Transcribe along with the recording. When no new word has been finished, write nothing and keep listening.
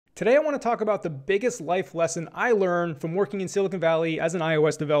Today I want to talk about the biggest life lesson I learned from working in Silicon Valley as an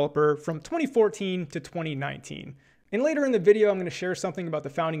iOS developer from 2014 to 2019. And later in the video, I'm going to share something about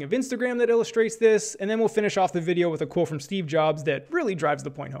the founding of Instagram that illustrates this, and then we'll finish off the video with a quote from Steve Jobs that really drives the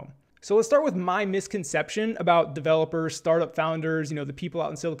point home. So let's start with my misconception about developers, startup founders, the people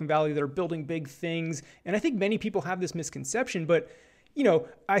out in Silicon Valley that are building big things. And I think many people have this misconception, but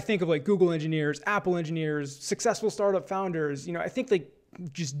I think of like Google engineers, Apple engineers, successful startup founders. I think like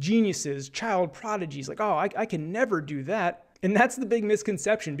just geniuses, child prodigies, like, oh, I can never do that. And that's the big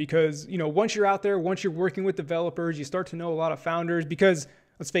misconception because, once you're out there, once you're working with developers, you start to know a lot of founders because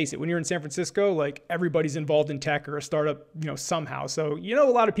let's face it, when you're in San Francisco, like everybody's involved in tech or a startup, somehow. So a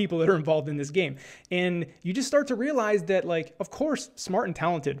lot of people that are involved in this game. And you just start to realize that, like, of course, smart and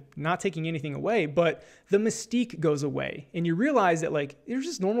talented, not taking anything away, but the mystique goes away. And you realize that, like, they're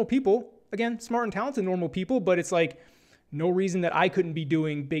just normal people. Again, smart and talented normal people, but it's like, no reason that I couldn't be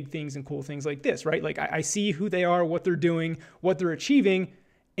doing big things and cool things like this, right? Like I see who they are, what they're doing, what they're achieving,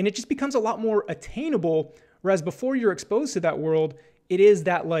 and it just becomes a lot more attainable. Whereas before you're exposed to that world, it is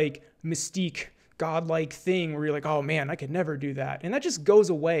that like mystique, godlike thing where you're like, oh man, I could never do that. And that just goes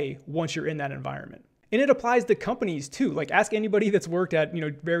away once you're in that environment. And it applies to companies too. Like ask anybody that's worked at,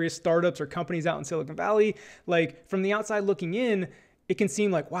 various startups or companies out in Silicon Valley, like from the outside looking in, it can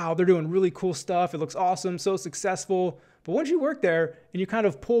seem like, wow, they're doing really cool stuff. It looks awesome, so successful. But once you work there and you kind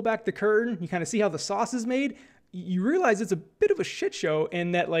of pull back the curtain, you kind of see how the sauce is made, you realize it's a bit of a shit show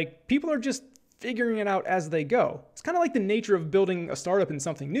and that like people are just figuring it out as they go. It's kind of like the nature of building a startup in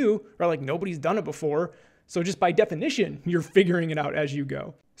something new, right? Like nobody's done it before. So just by definition, you're figuring it out as you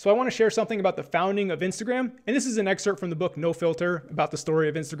go. So I want to share something about the founding of Instagram. And this is an excerpt from the book No Filter about the story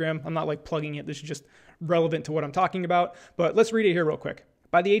of Instagram. I'm not like plugging it. This is just relevant to what I'm talking about. But let's read it here real quick.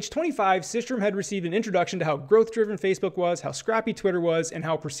 By the age 25, Systrom had received an introduction to how growth-driven Facebook was, how scrappy Twitter was, and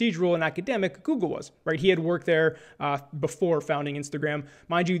how procedural and academic Google was, right? He had worked there before founding Instagram.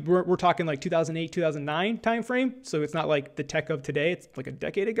 Mind you, we're talking like 2008, 2009 timeframe, so it's not like the tech of today. It's like a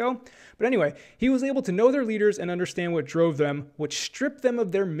decade ago. But anyway, he was able to know their leaders and understand what drove them, which stripped them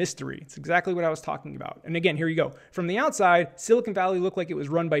of their mystery. It's exactly what I was talking about. And again, here you go. From the outside, Silicon Valley looked like it was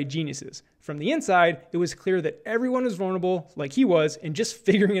run by geniuses. From the inside, it was clear that everyone was vulnerable like he was and just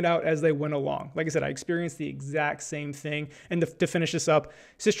figuring it out as they went along. Like I said, I experienced the exact same thing. And to finish this up,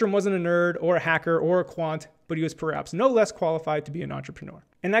 Systrom wasn't a nerd or a hacker or a quant, but he was perhaps no less qualified to be an entrepreneur.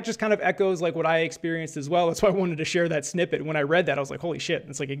 And that just kind of echoes like what I experienced as well. That's why I wanted to share that snippet. When I read that, I was like, holy shit,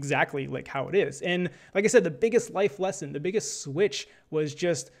 it's like exactly like how it is. And like I said, the biggest life lesson, the biggest switch was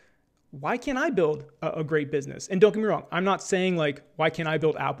just, why can't I build a great business? And don't get me wrong, I'm not saying like, why can't I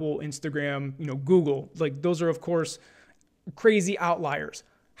build Apple, Instagram, Google? Like those are of course crazy outliers.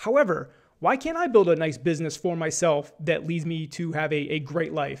 However, why can't I build a nice business for myself that leads me to have a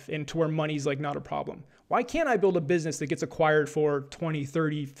great life and to where money's like not a problem? Why can't I build a business that gets acquired for 20,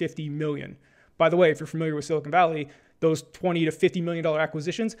 30, 50 million? By the way, if you're familiar with Silicon Valley, those 20 to $50 million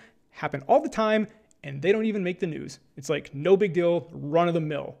acquisitions happen all the time and they don't even make the news. It's like no big deal, run of the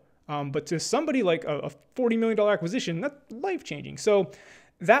mill. But to somebody like a $40 million acquisition, that's life-changing. So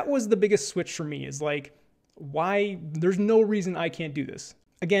that was the biggest switch for me is like, why? There's no reason I can't do this.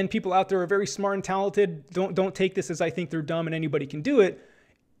 Again, people out there are very smart and talented. Don't take this as I think they're dumb and anybody can do it.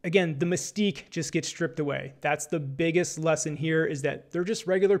 Again, the mystique just gets stripped away. That's the biggest lesson here is that they're just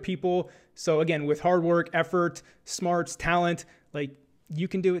regular people. So again, with hard work, effort, smarts, talent, like you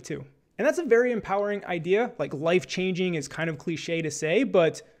can do it too. And that's a very empowering idea. Like life-changing is kind of cliche to say,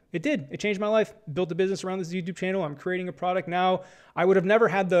 but it did. It changed my life. Built a business around this YouTube channel. I'm creating a product now. I would have never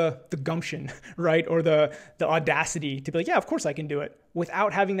had the gumption, right? Or the audacity to be like, yeah, of course I can do it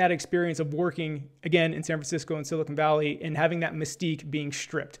without having that experience of working again in San Francisco and Silicon Valley and having that mystique being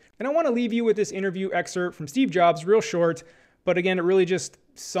stripped. And I want to leave you with this interview excerpt from Steve Jobs, real short, but again, it really just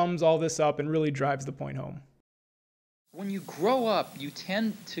sums all this up and really drives the point home. When you grow up, you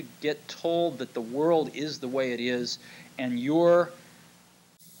tend to get told that the world is the way it is and your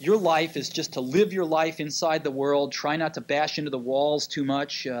life is just to live your life inside the world, try not to bash into the walls too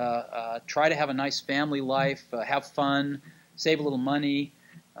much, try to have a nice family life, have fun, save a little money.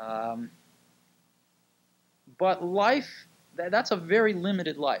 But life, that's a very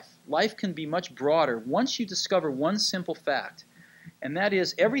limited life. Life can be much broader once you discover one simple fact, and that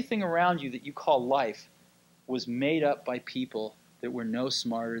is everything around you that you call life was made up by people that were no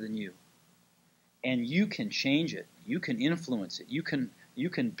smarter than you. And you can change it. You can influence it. You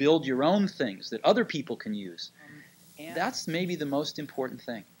can build your own things that other people can use. And that's maybe the most important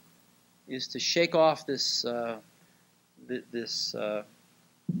thing, is to shake off this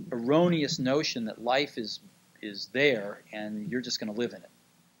erroneous notion that life is there and you're just going to live in it.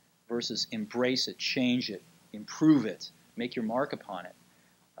 versus embrace it, change it, improve it, make your mark upon it.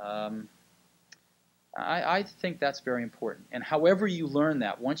 I think that's very important. And however you learn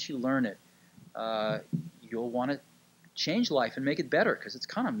that, once you learn it, you'll want to change life and make it better, because it's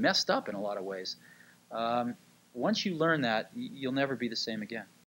kind of messed up in a lot of ways. Once you learn that, you'll never be the same again.